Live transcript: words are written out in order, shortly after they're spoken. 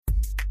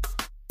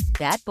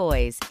Bat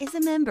Boys is a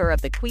member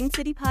of the Queen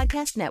City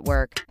Podcast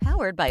Network,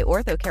 powered by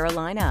Ortho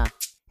Carolina.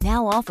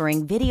 Now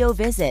offering video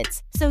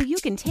visits so you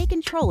can take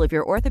control of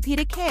your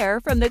orthopedic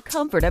care from the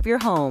comfort of your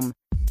home.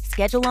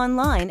 Schedule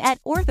online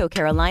at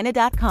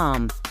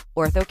orthocarolina.com.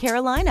 Ortho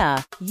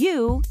Carolina,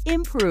 you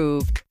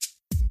improved.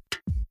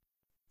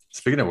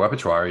 Speaking of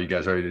repertoire, are you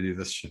guys ready to do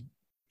this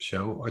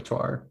show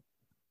repertoire?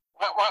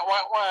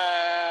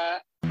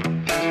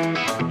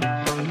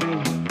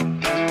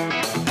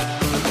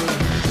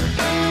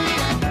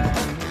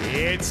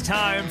 It's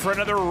time for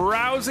another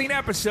rousing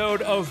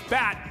episode of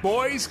Bat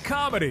Boys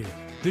Comedy,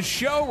 the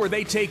show where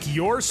they take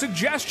your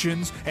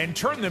suggestions and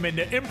turn them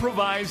into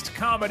improvised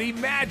comedy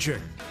magic.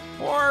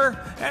 Or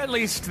at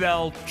least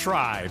they'll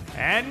try.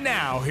 And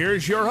now,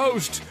 here's your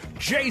host,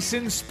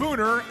 Jason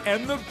Spooner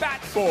and the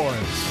Bat Boys.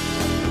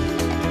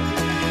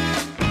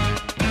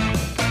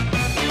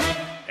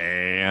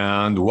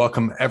 And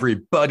welcome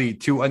everybody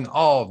to an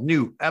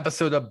all-new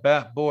episode of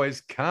Bat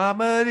Boys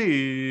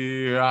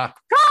Comedy.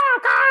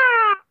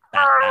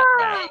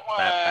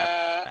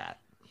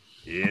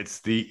 It's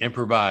the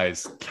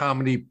improvised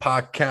comedy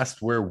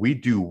podcast where we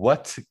do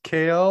what,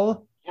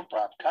 Kale?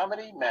 Improv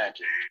comedy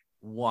magic.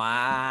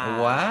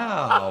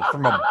 Wow.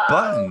 From a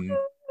button.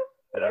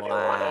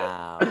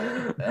 Wow.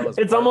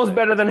 It's almost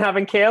better than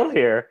having Kale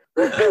here.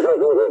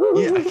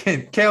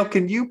 Yeah, Kale,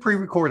 can you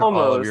pre-record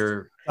all of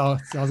your... Oh,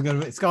 it's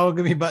all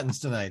gonna be buttons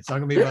tonight. It's all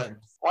gonna be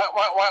buttons. What?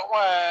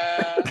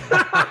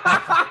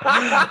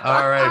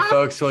 All right,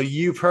 folks. Well,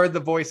 you've heard the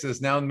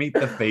voices. Now meet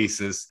the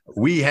faces.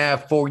 We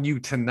have for you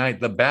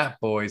tonight the Bat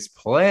Boys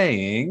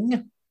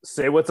playing.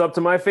 Say what's up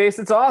to my face.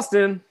 It's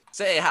Austin.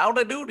 Say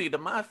howdy doody to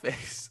my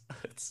face.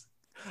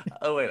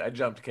 Oh wait, I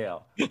jumped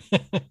Kale.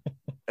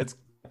 It's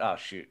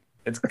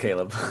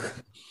Caleb.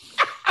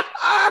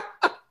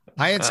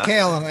 Hi, it's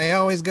Kale, and I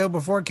always go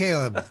before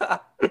Caleb.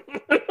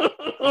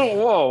 Oh,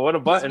 whoa, what a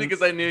button. Just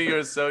because I knew you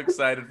were so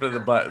excited for the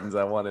buttons,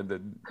 I wanted to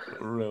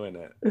ruin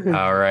it.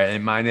 All right,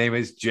 and my name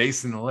is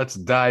Jason. Let's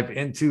dive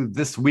into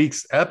this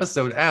week's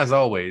episode. As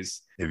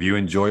always, if you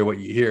enjoy what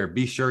you hear,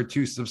 be sure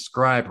to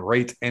subscribe,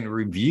 rate, and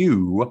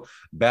review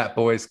Bat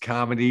Boys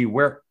Comedy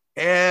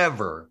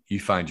wherever you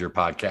find your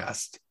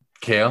podcast.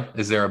 Kale,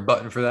 is there a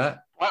button for that?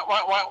 What?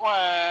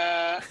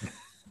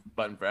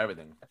 Button for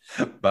everything.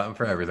 Button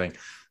for everything.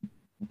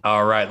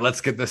 All right,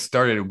 let's get this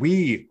started.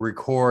 We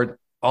record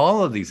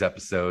all of these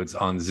episodes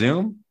on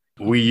Zoom.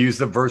 We use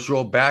the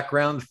virtual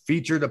background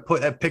feature to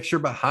put a picture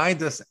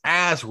behind us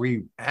as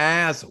we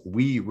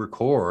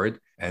record,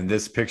 and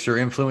this picture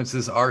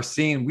influences our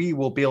scene. We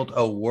will build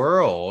a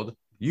world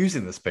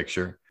using this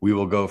picture. We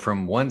will go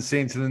from one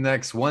scene to the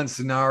next, one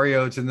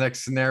scenario to the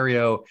next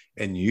scenario,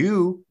 and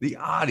you, the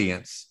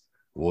audience,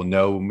 will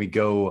know when we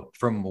go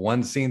from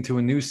one scene to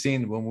a new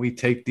scene, when we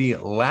take the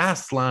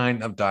last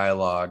line of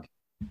dialogue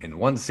in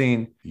one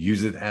scene,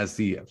 use it as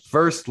the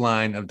first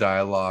line of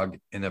dialogue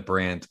in a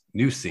brand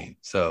new scene.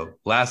 So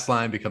last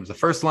line becomes the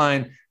first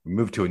line. We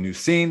move to a new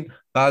scene.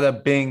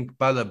 Bada bing,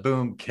 bada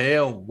boom.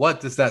 Kale, what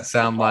does that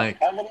sound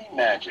like? Comedy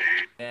magic.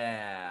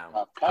 Yeah.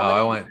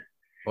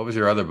 What was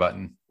your other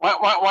button?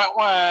 What?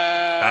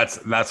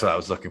 That's what I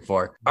was looking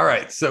for. All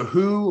right. So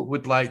who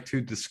would like to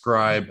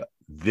describe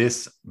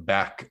this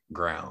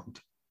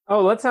background?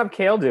 Oh, let's have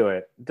Kale do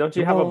it. Don't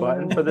you have a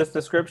button for this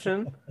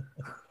description?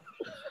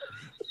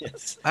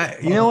 Yes.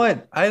 You know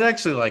what? I'd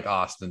actually like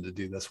Austin to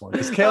do this one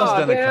because Kale's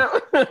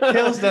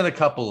done a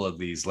couple of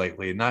these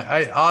lately, and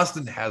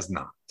Austin has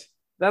not.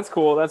 That's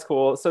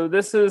cool. So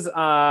this is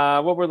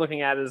what we're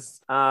looking at is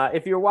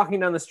if you're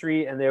walking down the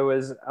street and there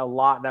was a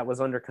lot that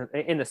was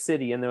in a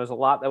city and there was a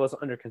lot that was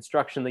under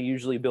construction, they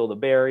usually build a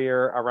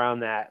barrier around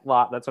that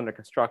lot that's under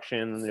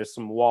construction, and there's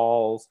some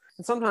walls,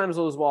 and sometimes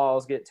those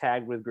walls get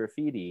tagged with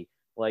graffiti,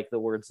 like the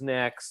words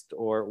next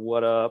or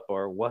what up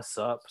or what's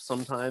up,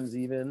 sometimes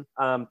even.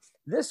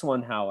 This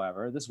one,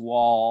 however, this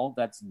wall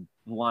that's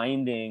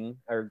blinding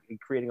or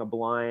creating a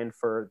blind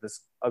for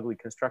this ugly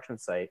construction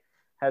site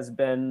has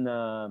been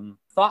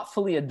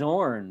thoughtfully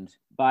adorned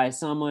by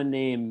someone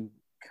named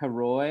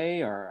Karoy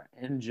or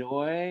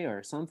Enjoy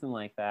or something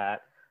like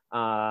that,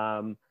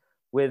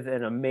 with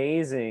an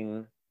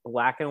amazing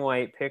black and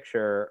white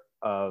picture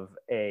of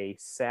a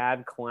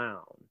sad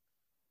clown.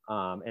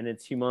 And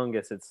it's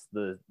humongous. It's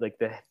the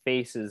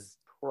face is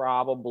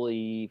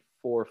probably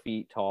 4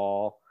 feet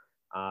tall.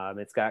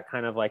 It's got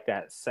kind of like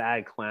that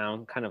sad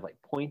clown, kind of like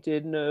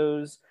pointed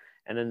nose,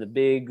 and then the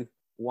big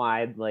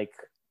wide like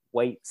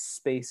white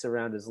space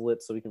around his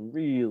lips, so we can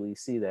really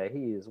see that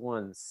he is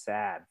one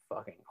sad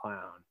fucking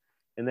clown.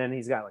 And then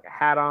he's got like a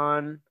hat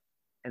on,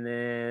 and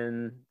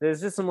then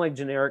there's just some like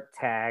generic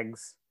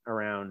tags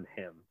around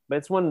him. But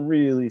it's one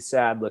really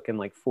sad looking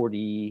like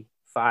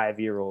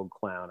 45-year-old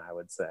clown, I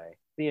would say.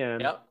 The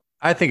end. Yep.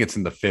 I think it's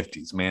in the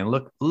 50s, man.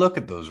 Look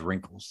at those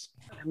wrinkles.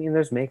 I mean,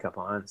 there's makeup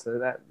on, so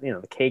that, you know,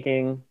 the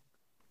caking,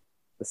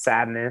 the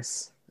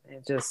sadness,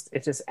 it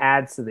just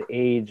adds to the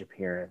age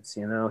appearance,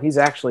 you know. He's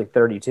actually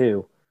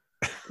 32.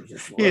 He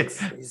just Yeah. looks,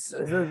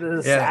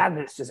 the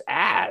sadness just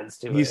adds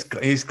to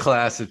it. He's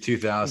class of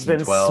He's been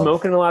 2012.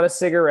 smoking a lot of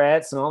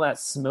cigarettes, and all that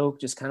smoke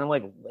just kind of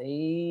like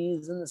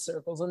lays in the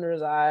circles under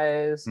his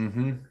eyes.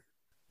 Mm-hmm.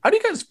 How do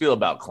you guys feel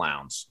about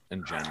clowns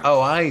in general?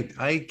 Oh,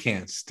 I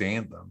can't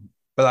stand them,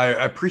 but I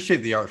appreciate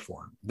the art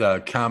form,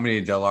 the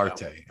comedy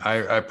dell'arte. I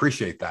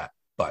appreciate that,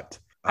 but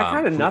I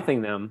kind of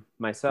nothing them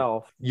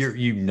myself.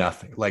 You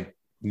nothing like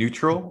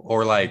neutral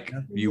or like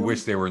you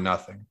wish they were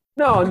nothing.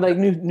 No, like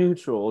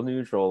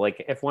neutral.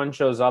 Like if one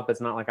shows up,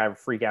 it's not like I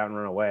freak out and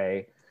run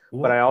away.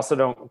 But I also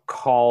don't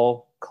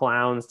call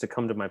clowns to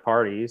come to my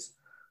parties.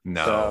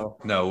 No.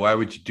 Why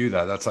would you do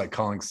that? That's like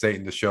calling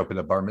Satan to show up at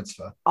a bar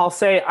mitzvah. I'll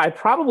say I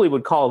probably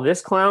would call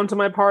this clown to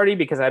my party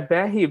because I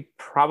bet he'd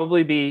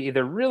probably be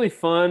either really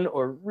fun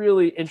or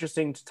really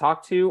interesting to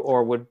talk to,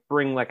 or would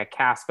bring like a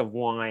cask of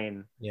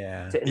wine.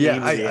 Yeah. To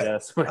inebriate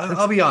us.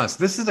 I'll be honest.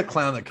 This is a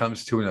clown that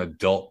comes to an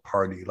adult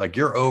party. Like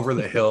you're over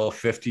the hill,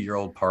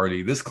 50-year-old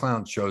party. This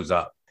clown shows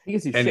up. He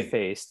gets you And-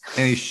 shit-faced.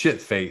 And he's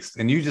shit-faced.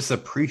 And you just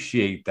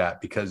appreciate that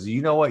because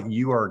you know what?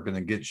 You are going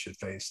to get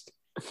shit-faced.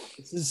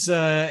 This is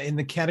in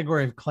the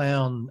category of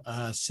clown,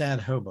 sad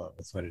hobo.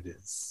 That's what it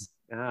is.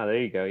 Ah, there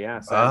you go.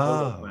 Yeah.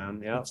 Oh.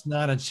 Clown. Yep. It's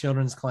not a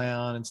children's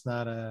clown. It's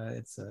not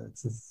it's a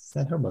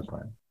sad hobo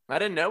clown. I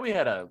didn't know we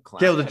had a clown.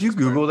 Gail, did you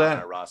expert Google on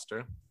that? our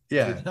roster?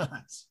 Yeah. You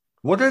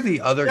What are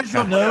the other guys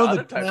don't ca- know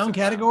other the types clown of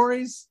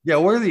categories? Yeah,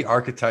 what are the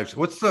archetypes?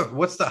 What's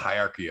the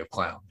hierarchy of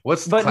clown?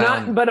 What's the But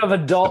clown? not of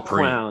adult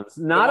Supreme. clowns,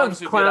 The not ones of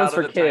who get clowns out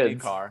for of the tiny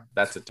kids. car.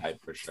 That's a type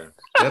for sure.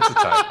 That's a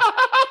type.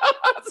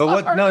 But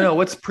what? No.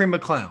 What's prima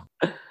clown?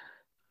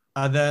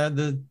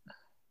 There's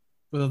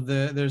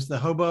the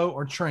hobo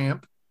or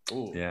tramp.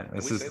 Ooh, Yeah, can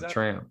this we is say the that?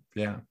 tramp.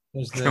 Yeah.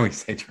 There's Can we the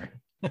say tramp?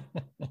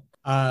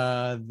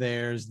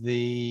 there's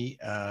the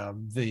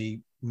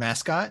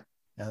mascot,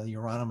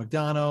 Urana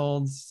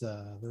McDonald's,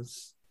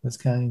 those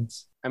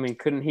kinds. I mean,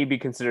 couldn't he be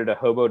considered a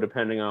hobo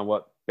depending on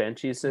what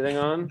bench he's sitting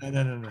on?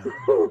 No.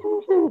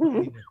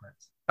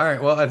 All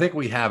right. Well, I think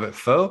we have it,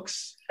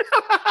 folks.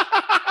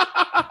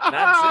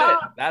 That's it.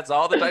 That's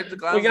all the types of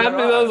clowns. We got there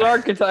through are. those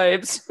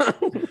archetypes.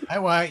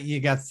 You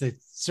got the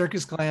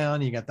circus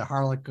clown, you got the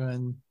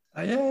harlequin.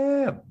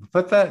 Yeah.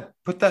 Put that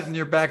in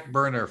your back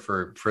burner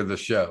for the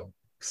show.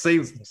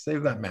 Save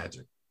that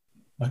magic.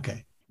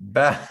 Okay.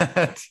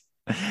 Bat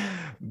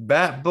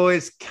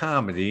Boys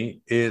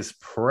Comedy is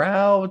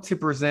proud to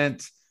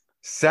present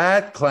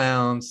Sad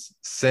Clowns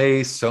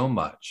Say So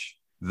Much.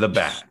 The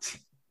Bat.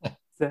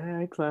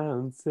 Sad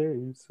clown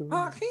says so.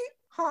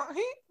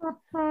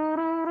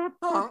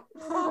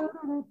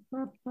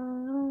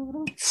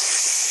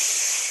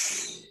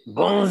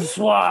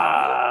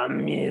 Bonsoir,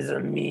 mes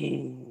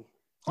amis.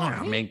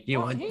 I'll make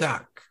you a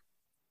duck.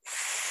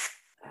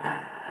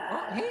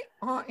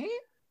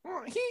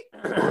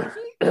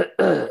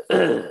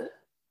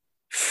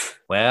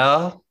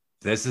 Well,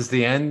 this is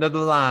the end of the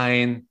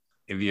line.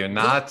 If you're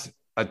not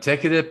a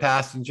ticketed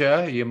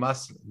passenger, you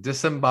must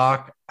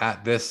disembark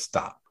at this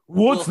stop.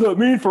 What's that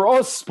mean for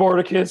us,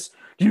 Spartacus?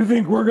 Do you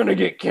think we're gonna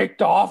get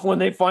kicked off when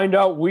they find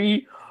out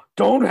we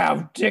don't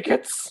have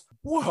tickets?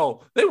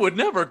 Well, they would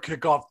never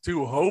kick off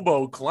two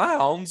hobo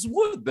clowns,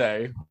 would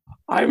they?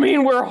 I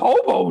mean, we're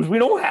hobos. We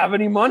don't have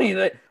any money.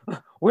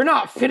 We're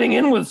not fitting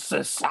in with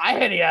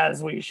society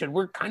as we should.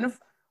 We're kind of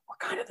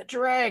the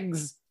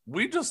dregs.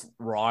 We just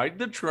ride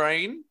the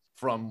train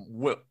from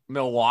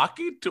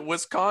Milwaukee to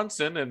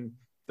Wisconsin, and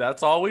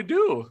that's all we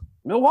do.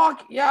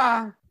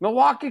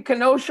 Milwaukee,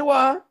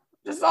 Kenosha,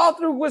 just all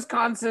through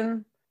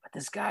Wisconsin. But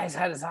this guy's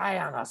had his eye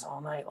on us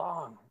all night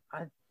long.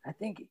 I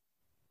think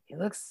he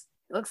looks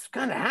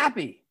kind of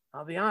happy.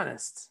 I'll be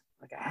honest,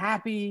 like a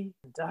happy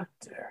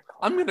conductor.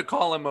 I'm gonna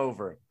call him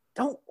over.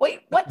 Don't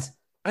wait. What?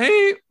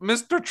 Hey,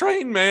 Mr.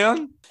 Train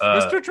Man.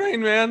 Mr.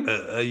 Train Man.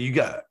 You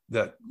got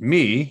that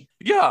me.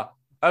 Yeah.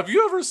 Have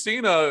you ever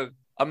seen a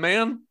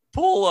man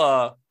pull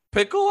a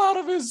pickle out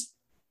of his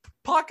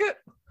pocket?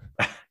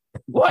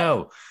 What?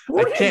 No,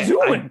 What I are can't.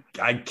 you doing?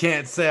 I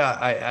can't say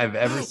I've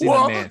ever seen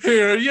Well, a man.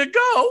 here you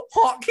go.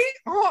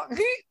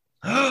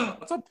 Honky.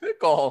 That's a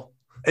pickle.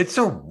 It's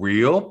a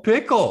real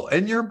pickle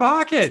in your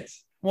pocket.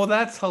 Well,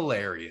 that's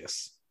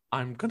hilarious.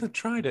 I'm going to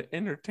try to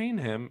entertain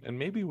him, and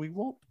maybe we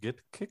won't get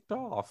kicked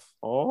off.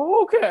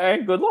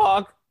 Okay. Good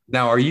luck.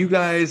 Now, are you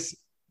guys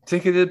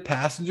ticketed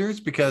passengers?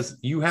 Because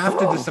you have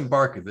to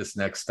disembark at this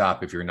next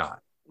stop if you're not.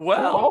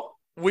 Well,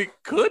 we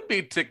could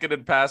be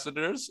ticketed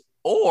passengers,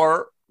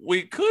 or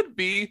we could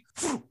be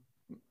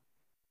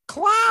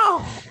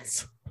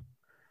clowns.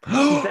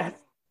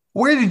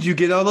 Where did you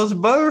get all those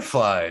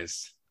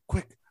butterflies?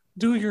 Quick,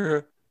 do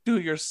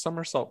your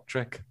somersault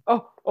trick.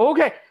 Oh,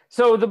 okay.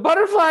 So the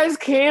butterflies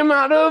came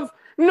out of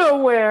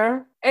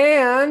nowhere,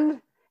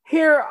 and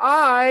here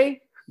I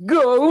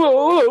go.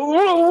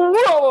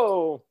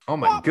 Oh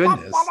my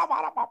goodness.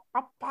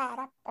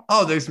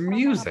 Oh, there's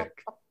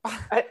music.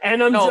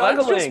 And I'm That's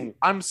just, juggling.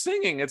 I'm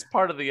singing. It's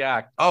part of the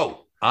act.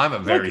 Oh, I'm a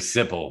very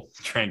simple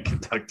train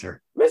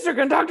conductor. Mr.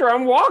 Conductor,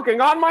 I'm walking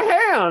on my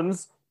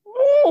hands.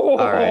 Oh.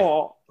 All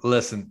right.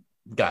 Listen,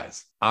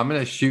 guys, I'm going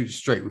to shoot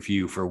straight with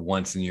you for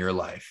once in your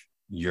life.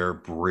 you're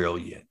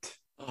brilliant.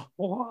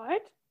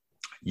 What?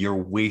 You're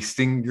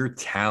wasting your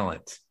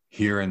talent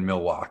here in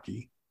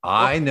Milwaukee.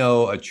 I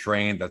know a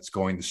train that's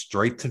going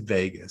straight to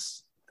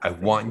Vegas. I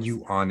want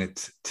you on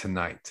it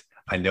tonight.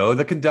 I know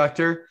the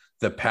conductor.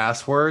 The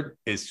password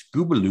is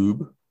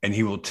Scoobaloob, and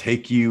he will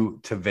take you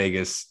to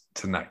Vegas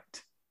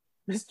tonight.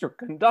 Mr.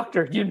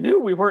 Conductor, you knew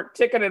we weren't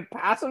ticketed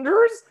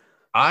passengers?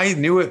 I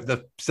knew it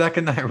the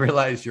second I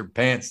realized your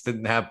pants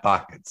didn't have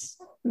pockets.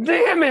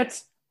 Damn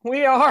it!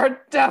 We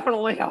are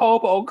definitely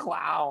hobo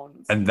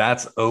clowns. And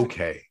that's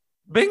okay.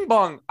 Bing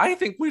bong, I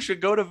think we should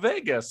go to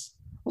Vegas.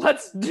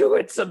 Let's do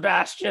it,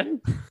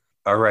 Sebastian.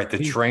 All right, the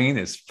train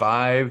is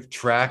 5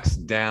 tracks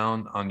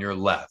down on your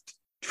left.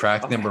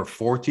 Track number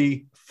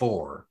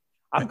 44.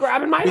 I'm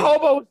grabbing my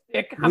hobo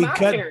stick. I'm out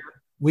here.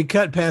 We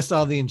cut past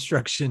all the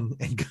instruction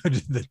and go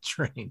to the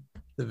train,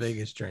 the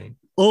Vegas train.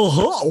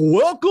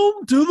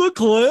 Welcome to the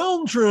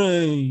clown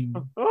train.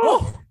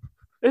 Oh,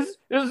 is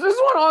this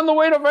one on the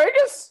way to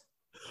Vegas?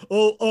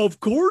 Oh, of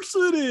course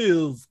it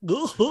is.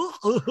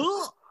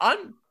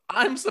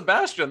 I'm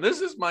Sebastian.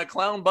 This is my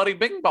clown buddy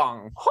Bing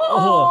Bong.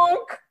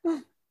 Honk!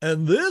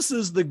 And this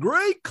is the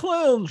Great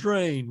Clown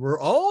Train, where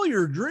all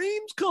your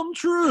dreams come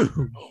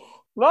true.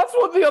 That's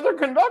what the other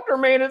conductor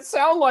made it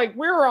sound like.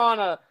 We're on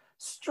a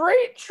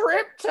straight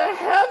trip to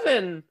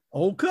heaven.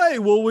 Okay,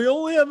 well, we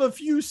only have a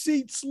few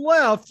seats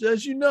left.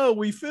 As you know,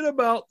 we fit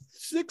about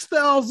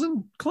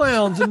 6,000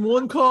 clowns in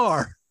one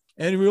car.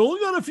 And we only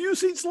got a few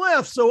seats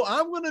left. So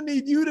I'm going to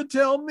need you to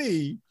tell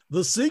me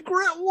the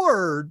secret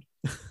word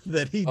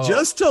that he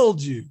just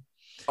told you.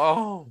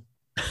 Oh.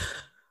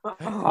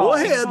 Go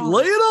ahead,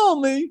 lay it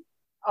on me. Bing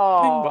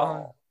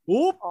bong.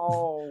 Whoop.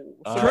 Oh.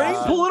 Train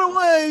pulling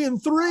away in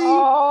 3,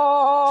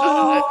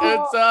 Oh.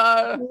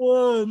 It's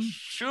 1.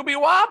 Shooby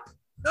Wop.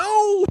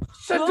 No.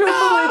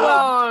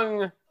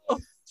 Shadoobly-bong.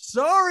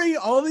 Sorry,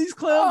 all these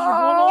clowns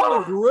are going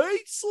on a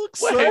great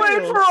success.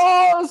 Wait for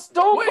us.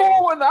 Don't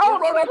go without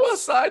We're running us.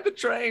 beside the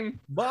train.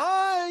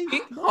 Bye.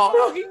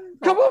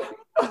 Come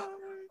on.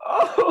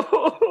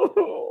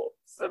 Oh,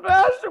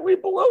 Sebastian, we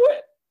blew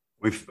it.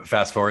 We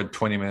fast forward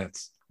 20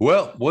 minutes.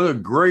 Well, what a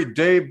great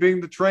day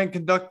being the train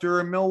conductor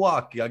in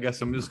Milwaukee. I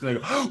guess I'm just going to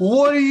go,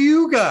 what are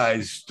you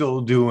guys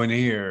still doing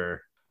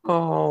here?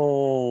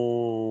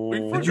 Oh.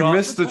 Did you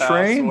miss the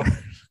train?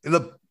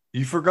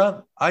 You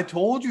forgot? I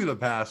told you the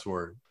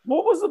password.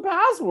 What was the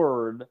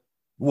password?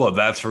 Well,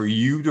 that's for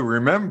you to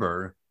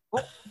remember.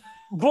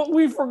 But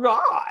we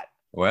forgot.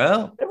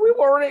 Well, And we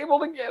weren't able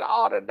to get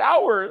out, and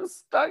now we're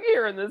stuck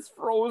here in this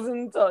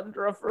frozen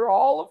tundra for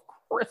all of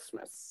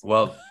Christmas.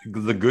 well,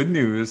 the good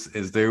news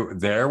is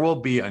there will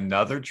be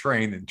another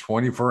train in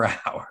 24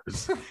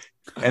 hours.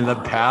 And the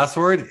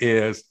password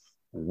is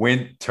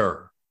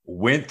winter.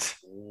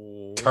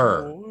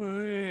 Winter.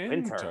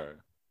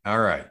 All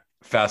right.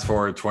 Fast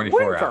forward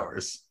 24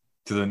 hours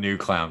to the new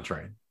clown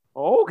train.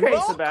 Okay,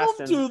 Welcome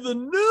Sebastian. to the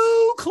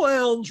new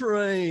clown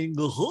train.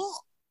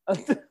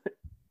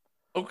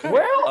 Okay.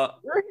 Well,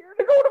 we're here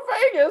to go to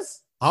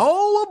Vegas.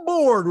 All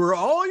aboard where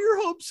all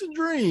your hopes and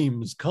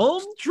dreams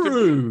come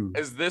true.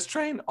 Is this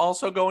train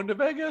also going to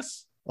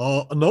Vegas?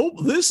 Nope,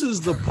 this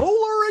is the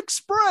Polar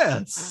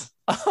Express.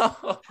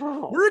 Oh.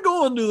 We're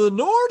going to the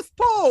North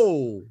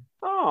Pole.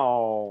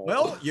 Oh.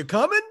 Well, you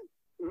coming?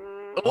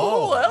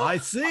 Oh, well, I I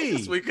see.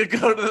 guess we could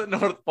go to the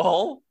North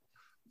Pole.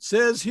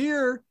 Says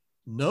here,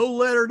 no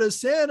letter to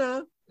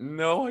Santa.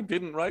 No, I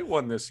didn't write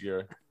one this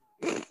year.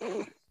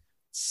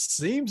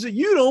 Seems that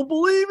you don't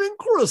believe in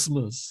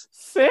Christmas.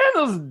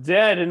 Santa's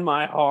dead in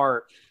my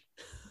heart.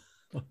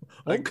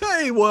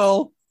 Okay,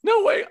 well,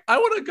 No, wait. I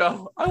want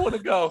to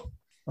go.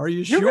 are you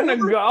You're sure? gonna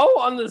go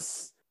on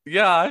this?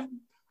 Yeah,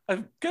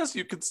 I guess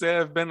you could say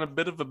I've been a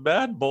bit of a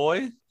bad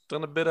boy.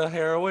 Done a bit of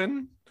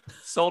heroin.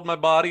 Sold my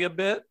body a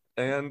bit.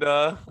 And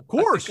Of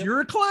course,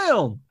 you're a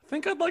clown. I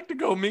think I'd like to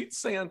go meet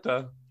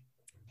Santa.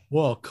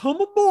 Well, come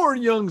aboard,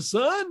 young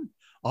son.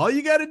 All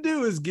you got to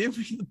do is give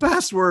me the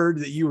password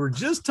that you were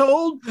just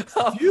told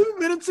a few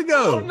minutes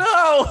ago. Oh,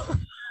 no.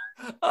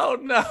 Oh,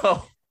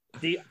 no.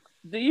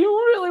 Do you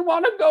really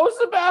want to go,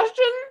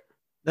 Sebastian?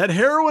 That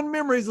heroin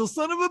memory's a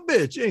son of a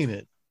bitch, ain't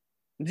it?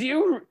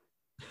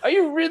 Are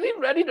you really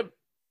ready to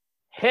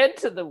head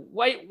to the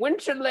White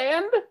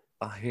Winterland?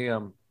 I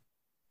am.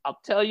 I'll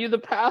tell you the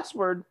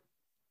password,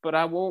 but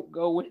I won't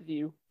go with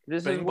you.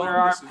 This Bing is where bong,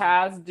 our this is-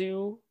 paths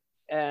do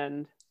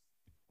end.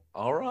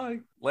 All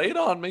right. Lay it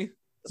on me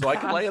so I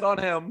can lay it on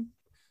him.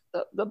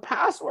 The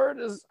password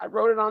is, I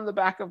wrote it on the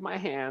back of my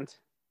hand.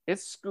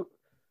 It's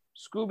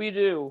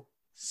Scooby-Doo.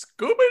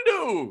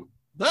 Scooby-Doo.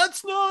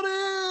 That's not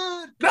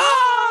it.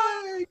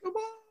 No! Come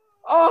on.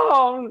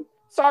 Oh,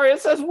 sorry,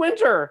 it says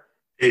winter.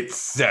 It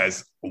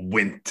says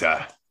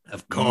winter.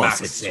 Of course,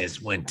 Max. it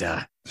says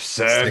winter.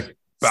 Sir, It's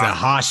the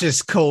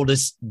harshest,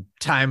 coldest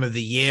time of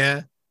the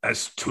year.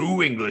 as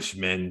 2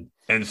 Englishmen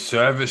in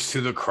service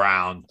to the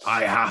crown,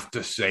 I have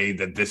to say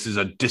that this is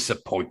a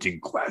disappointing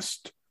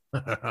quest.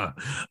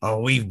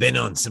 Oh, we've been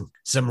on some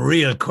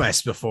real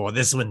quests before.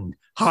 This one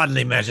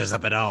hardly measures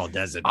up at all,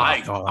 does it? I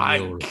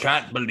Bartholomew?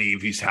 can't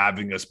believe he's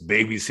having us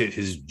babysit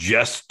his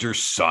jester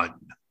son.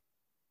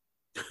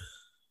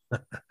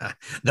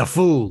 The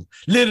fool.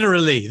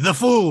 Literally, the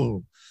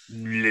fool.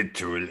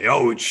 Literally.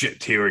 Oh,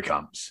 shit. Here he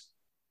comes.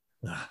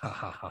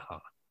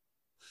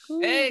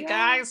 Hey,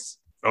 guys.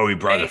 Oh, he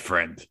brought Hey. a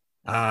friend.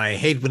 I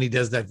hate when he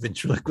does that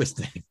ventriloquist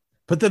thing.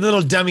 Put the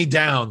little dummy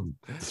down.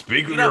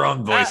 Speak with You know, your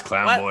own voice,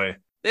 clown what? boy.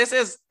 This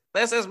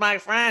is my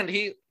friend.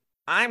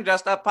 I'm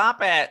just a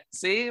puppet.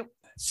 See?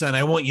 Son,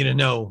 I want you to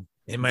know,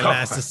 in my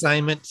last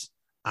assignment,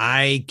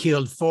 I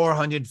killed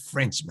 400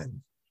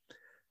 Frenchmen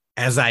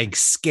as I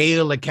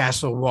scaled a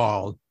castle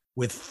wall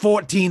with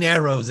 14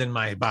 arrows in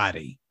my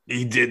body.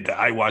 He did that.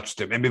 I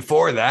watched him. And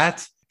before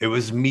that, it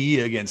was me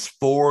against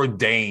 4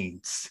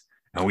 Danes.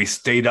 And we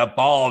stayed up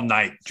all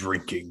night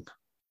drinking.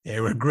 They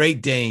were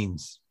great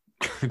Danes.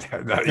 Huge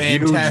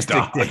Fantastic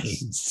dogs.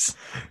 Danes.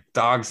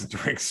 Dogs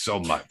drink so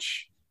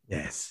much.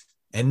 Yes.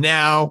 And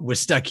now we're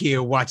stuck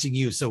here watching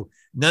you. So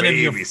none of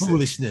your Babysit.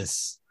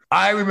 foolishness.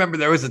 I remember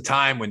there was a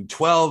time when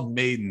 12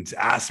 maidens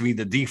asked me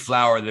to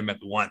deflower them at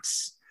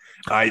once.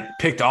 I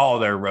picked all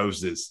their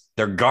roses.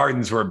 Their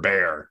gardens were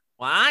bare.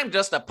 Well, I'm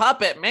just a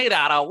puppet made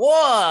out of wood.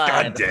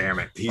 God damn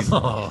it. He's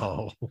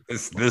Oh,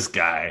 this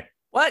guy.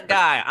 What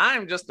guy?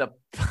 I'm just a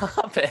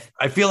puppet.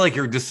 I feel like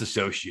you're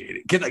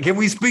disassociated. Can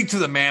we speak to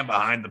the man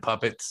behind the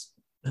puppets?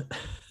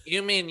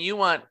 You mean you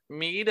want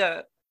me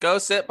to go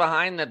sit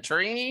behind the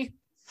tree?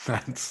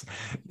 That's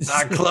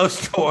not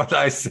close to what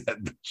I said,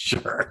 but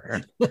sure.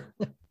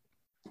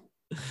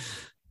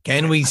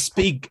 can we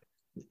speak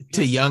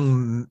to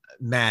young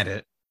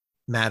Madeline?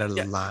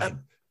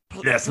 Yes,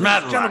 Please,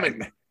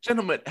 Madeline.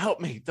 Gentlemen,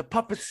 help me. The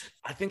puppets,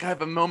 I think I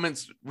have a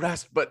moment's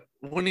rest, but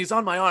when he's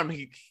on my arm,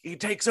 he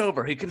takes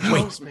over. He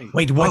controls me.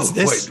 Wait, what's Oh,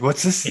 this? Wait,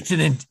 what's this? It's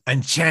an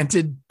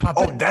enchanted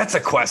puppet. Oh, that's a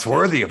quest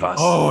worthy of us.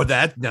 Oh,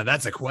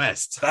 that's a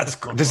quest. That's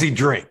cool. Does he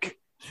drink?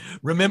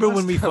 Remember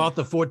when we fought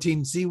the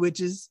 14 sea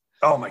witches?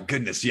 Oh my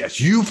goodness, yes.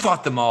 You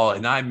fought them all,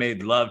 and I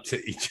made love to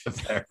each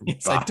of their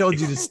Yes, I told you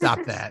to bodies.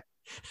 stop that.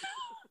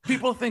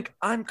 People think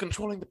I'm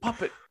controlling the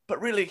puppet, but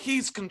really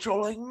he's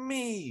controlling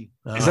me.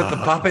 Is that the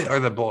puppet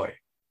or the boy?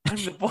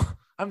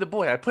 I'm the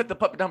boy. I put the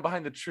puppet down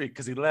behind the tree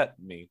because he let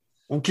me.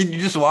 Well, can you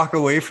just walk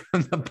away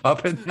from the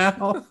puppet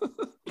now?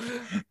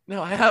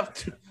 No, I have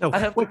to. No, I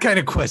have what kind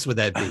of quest would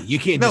that be? You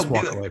can't just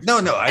walk away. no.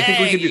 I think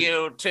we Hey, can do.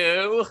 you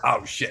two.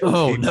 Oh shit!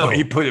 Oh, no.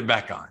 He put it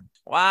back on.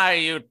 Why are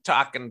you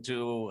talking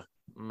to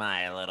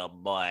my little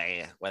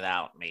boy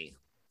without me?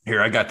 Here,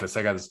 I got this.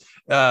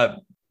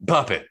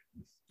 Puppet.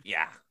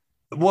 Yeah.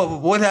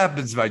 What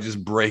happens if I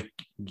just break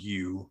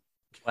you?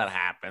 What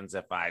happens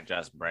if I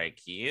just break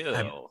you?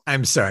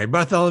 I'm sorry,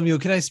 Bartholomew.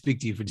 Can I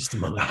speak to you for just a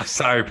moment? Oh,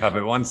 sorry,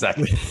 puppet. 1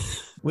 second.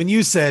 When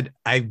you said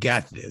 "I've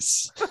got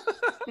this,"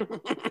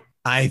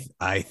 I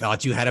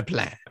thought you had a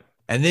plan,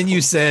 and then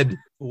you said,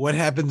 "What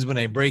happens when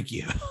I break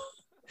you?"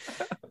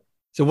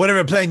 So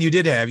whatever plan you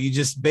did have, you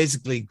just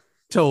basically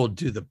told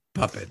to the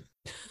puppet.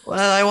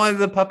 Well, I wanted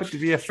the puppet to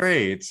be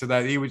afraid so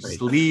that he would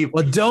just leave.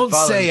 Well, don't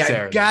say "I've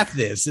voluntarily. got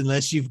this"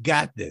 unless you've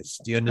got this.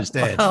 Do you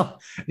understand? Well,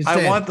 I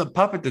Understand? want the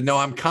puppet to know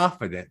I'm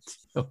confident.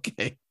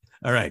 Okay.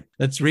 All right.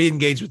 Let's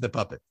re-engage with the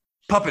puppet.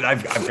 Puppet,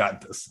 I've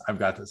got this. I've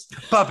got this.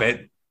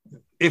 Puppet,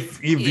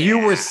 if you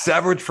were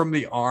severed from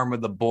the arm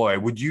of the boy,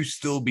 would you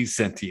still be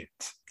sentient?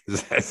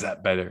 Is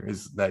that better?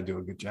 Is that I do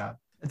a good job?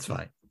 That's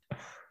fine.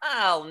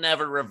 I'll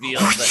never reveal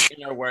the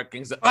inner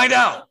workings. Find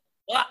out.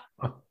 What?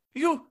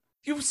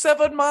 You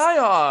severed my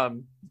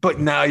arm. But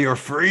now you're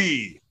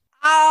free.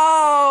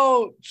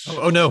 Ouch!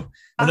 Oh no.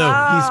 Oh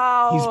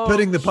no. He's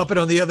putting the puppet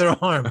on the other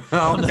arm.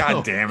 Oh, no.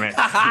 God damn it.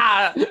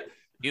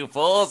 You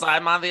fools!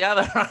 I'm on the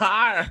other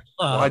arm.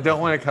 Well, I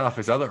don't want to cut off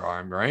his other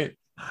arm, right?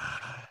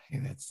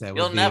 That would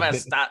You'll be a never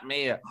bit stop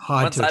me.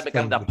 hard Once to I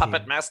become explain the to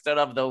puppet king. master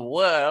of the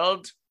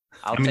world,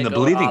 I'll I mean, take the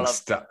over bleeding all of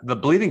stopped. The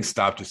bleeding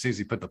stopped as soon as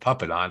he put the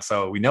puppet on,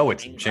 so we know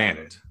it's England.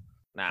 enchanted.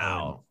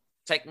 Now,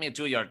 take me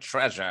to your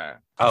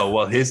treasure. Oh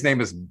well, his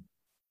name is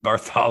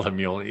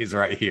Bartholomew. He's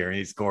right here.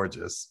 He's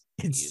gorgeous.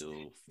 It's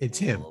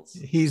him. fools.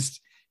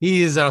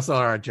 He is also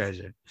our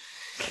treasure.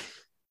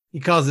 He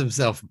calls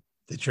himself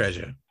the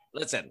treasure.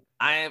 Listen,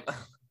 I'm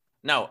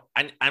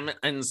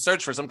in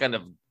search for some kind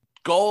of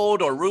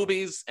gold or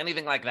rubies,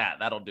 anything like that.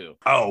 That'll do.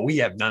 Oh, we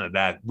have none of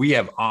that. We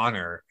have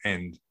honor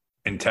and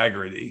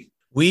integrity,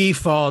 We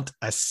fought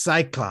a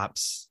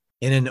cyclops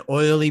in an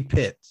oily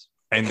pit.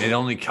 and it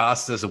only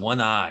cost us one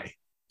eye.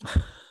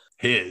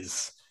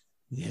 His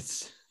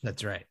Yes,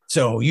 that's right.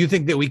 So you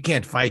think that we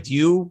can't fight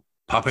you,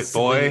 puppet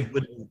boy.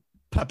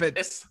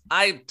 Puppet?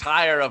 I'm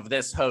tired of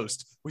this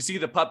host. We see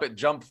the puppet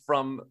jump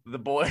from the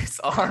boy's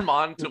arm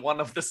onto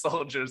one of the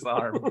soldier's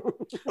arm.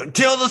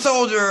 Kill the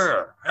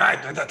soldier.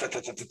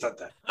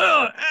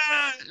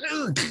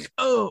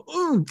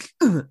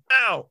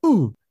 Ow!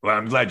 Ooh. Well,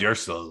 I'm glad you're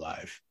still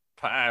alive.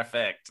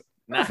 Perfect.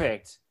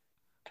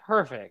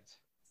 Perfect.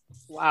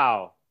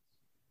 Wow.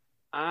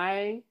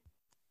 I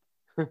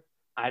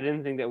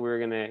didn't think that we were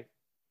gonna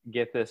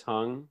get this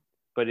hung,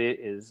 but it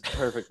is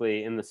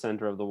perfectly in the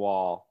center of the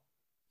wall.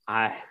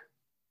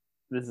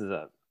 This is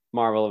a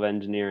marvel of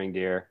engineering,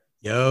 dear.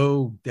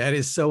 Yo, that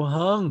is so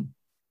hung.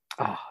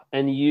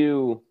 And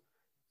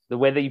the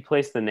way that you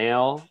place the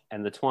nail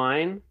and the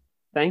twine,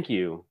 Thank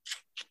you.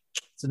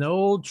 It's an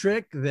old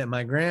trick that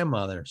my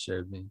grandmother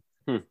showed me.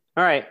 All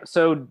right.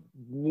 So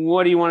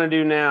what do you want to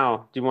do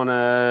now? Do you want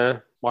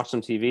to watch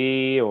some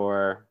TV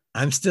or?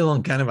 I'm still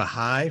on kind of a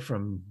high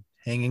from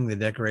hanging the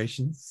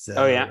decorations. So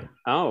Oh, yeah.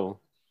 Oh,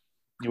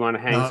 you want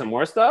to hang some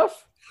more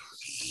stuff?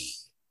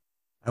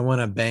 I want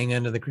to bang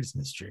under the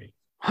Christmas tree.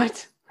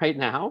 What? Right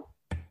now?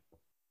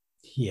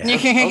 Yeah.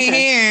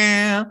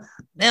 Yeah.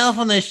 Elf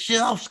on the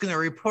Shelf's going to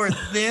report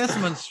this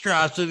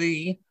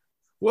monstrosity.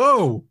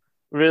 Whoa.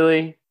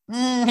 Really?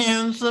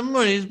 And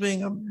somebody's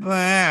being a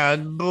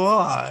bad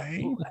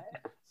boy.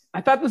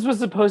 I thought this was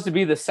supposed to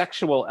be the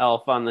sexual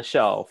elf on the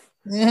shelf.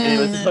 And it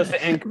was supposed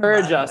to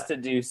encourage us to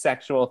do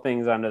sexual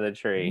things under the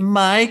tree.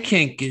 My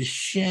kink is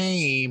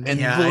shame and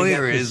Yeah,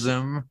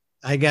 voyeurism.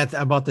 I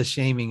bought the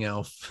shaming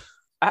elf.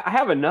 I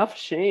have enough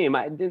shame.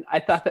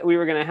 I thought that we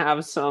were gonna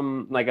have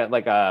some like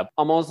a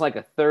almost like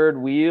a third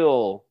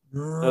wheel. It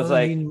was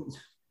like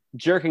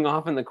jerking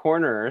off in the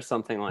corner or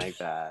something like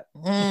that.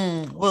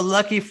 Well,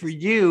 lucky for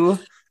you,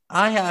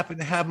 I happen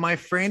to have my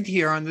friend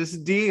here on this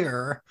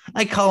deer.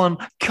 I call him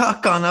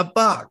Cuck on a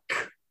Buck.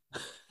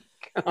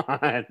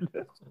 God.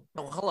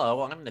 Oh,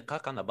 hello, I'm the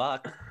cuck on the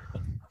buck.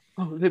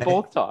 Oh, they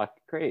both talk.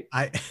 Great.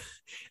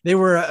 They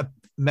were a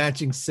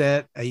matching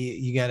set.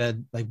 You gotta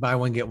like buy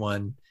one get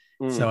one.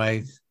 So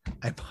I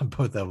bought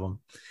both of them.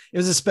 It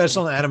was a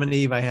special on Adam and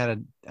Eve. I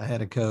had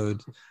a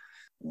code.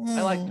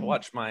 I like to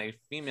watch my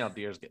female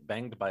deers get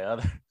banged by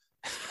other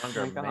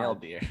stronger male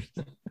deer.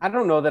 I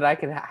don't know that I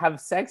could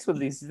have sex with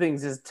these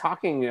things just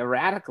talking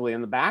erratically in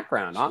the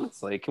background.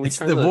 Honestly, can we? It's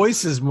the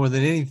voices more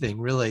than anything,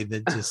 really,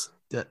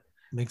 that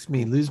makes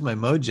me lose my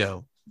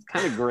mojo. It's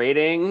kind of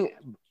grating,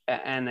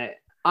 and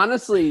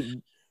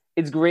honestly,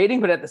 it's grating,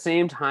 but at the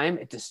same time,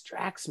 it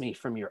distracts me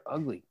from your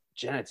ugly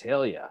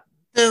genitalia.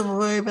 Don't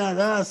worry about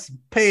us.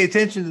 Pay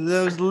attention to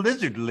those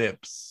lizard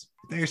lips.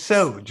 They're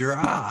so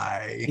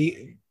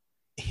dry.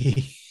 All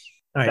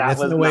right,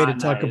 that's the way to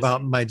talk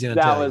about my genitalia.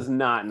 That was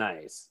not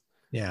nice.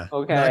 Yeah.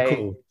 Okay. Not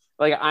cool.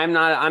 Like I'm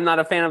not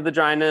a fan of the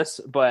dryness,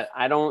 but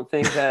I don't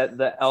think that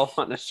the elf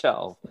on the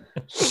shelf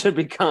should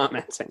be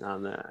commenting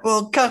on that.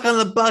 Well, Cuck on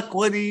the Buck,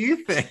 what do you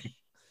think?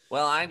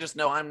 Well, I just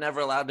know I'm never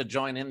allowed to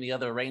join in the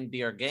other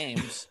reindeer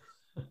games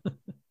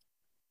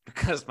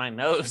because my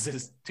nose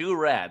is too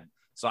red.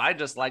 So I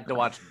just like to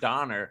watch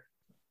Donner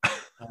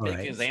take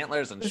his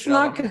antlers and It's shove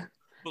not them.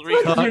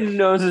 because your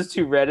nose is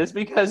too red. It's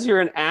because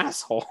you're an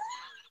asshole.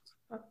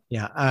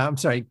 Yeah, I'm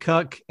sorry,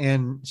 Cuck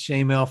and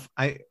Shame Elf.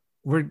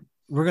 We're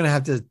gonna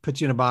have to put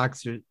you in a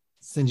box or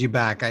send you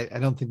back. I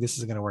don't think this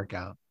is gonna work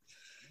out.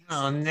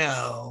 Oh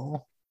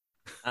no.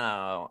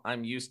 Oh,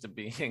 I'm used to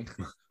being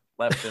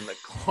left in the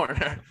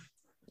corner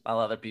while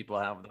other people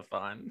have the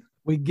fun.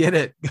 We get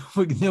it.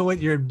 We know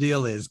what your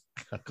deal is,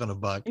 Cuck on a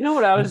Buck. You know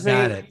what I was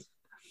saying? Got it.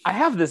 I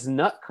have this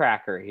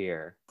nutcracker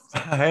here.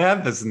 I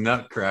have this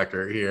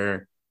nutcracker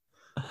here.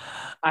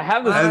 I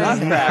have this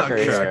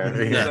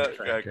nutcracker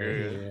Nutcracker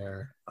here.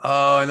 here.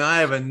 Oh, and I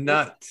have a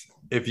nut.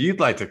 If you'd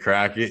like to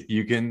crack it,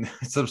 you can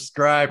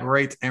subscribe,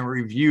 rate, and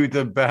review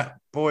the Bat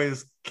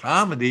Boys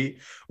Comedy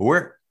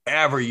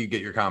wherever you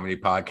get your comedy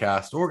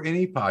podcast or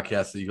any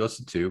podcast that you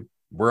listen to.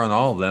 We're on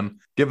all of them.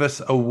 Give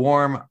us a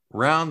warm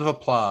round of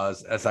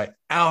applause as I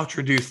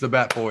introduce the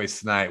Bat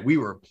Boys tonight. We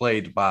were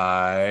played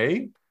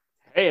by...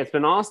 Hey, it's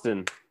been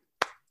Austin.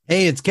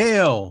 Hey, it's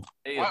Kale.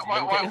 Hey, it's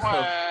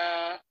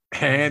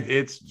And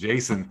it's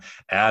Jason.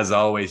 As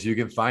always, you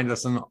can find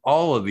us on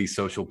all of these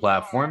social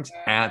platforms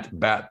at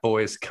Bat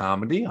Boys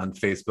Comedy on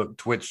Facebook,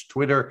 Twitch,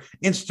 Twitter,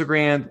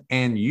 Instagram,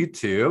 and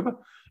YouTube.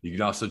 You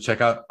can also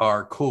check out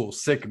our cool,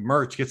 sick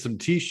merch. Get some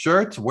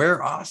t-shirts.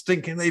 Where,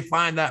 Austin, can they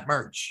find that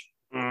merch?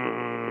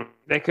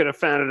 They could have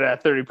found it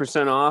at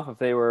 30% off if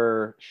they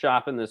were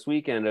shopping this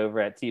weekend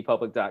over at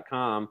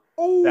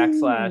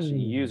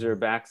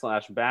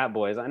tpublic.com/user/Bat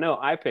Boys. I know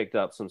I picked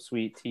up some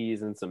sweet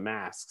teas and some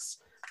masks.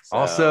 So.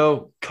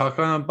 Also, Cuck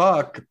on a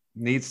Buck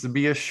needs to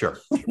be a shirt.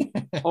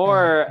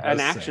 Or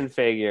an action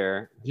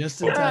figure.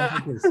 Just in time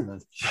for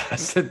Christmas.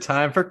 Just in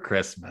time for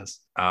Christmas.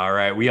 All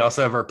right. We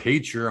also have our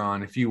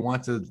Patreon. If you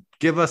want to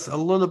give us a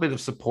little bit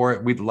of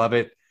support, we'd love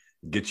it.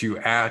 Get you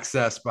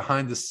access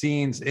behind the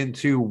scenes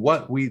into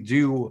what we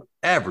do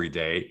every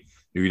day.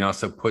 You can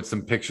also put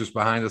some pictures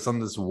behind us on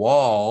this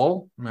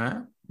wall.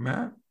 Matt?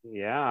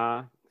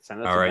 Yeah.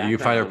 All right. You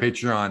can find our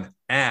Patreon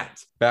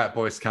at Bat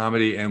Boys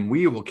Comedy, and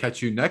we will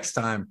catch you next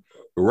time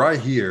right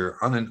here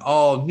on an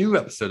all new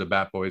episode of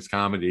Bat Boys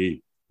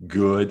Comedy.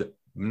 Good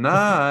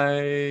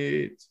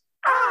night.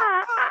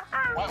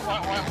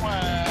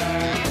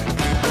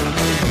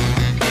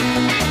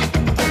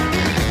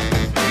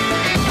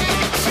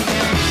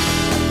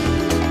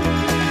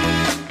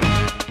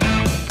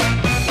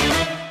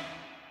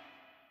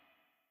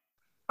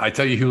 I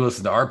tell you who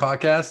listens to our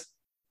podcast,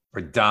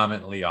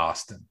 predominantly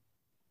Austin.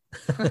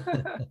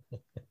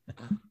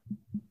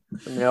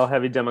 Male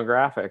heavy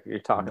demographic you're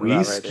talking about.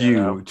 We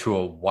skew to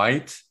a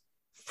white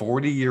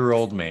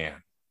 40-year-old man.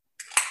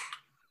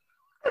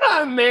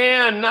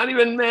 Man, not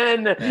even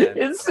men.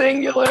 It's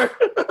singular.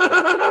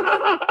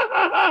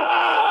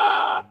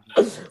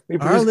 We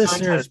Our produce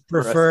listeners content for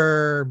us.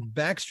 prefer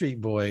Backstreet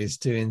Boys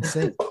to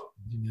NSYNC.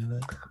 Did you know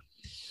that?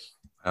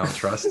 I don't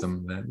trust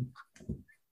them then.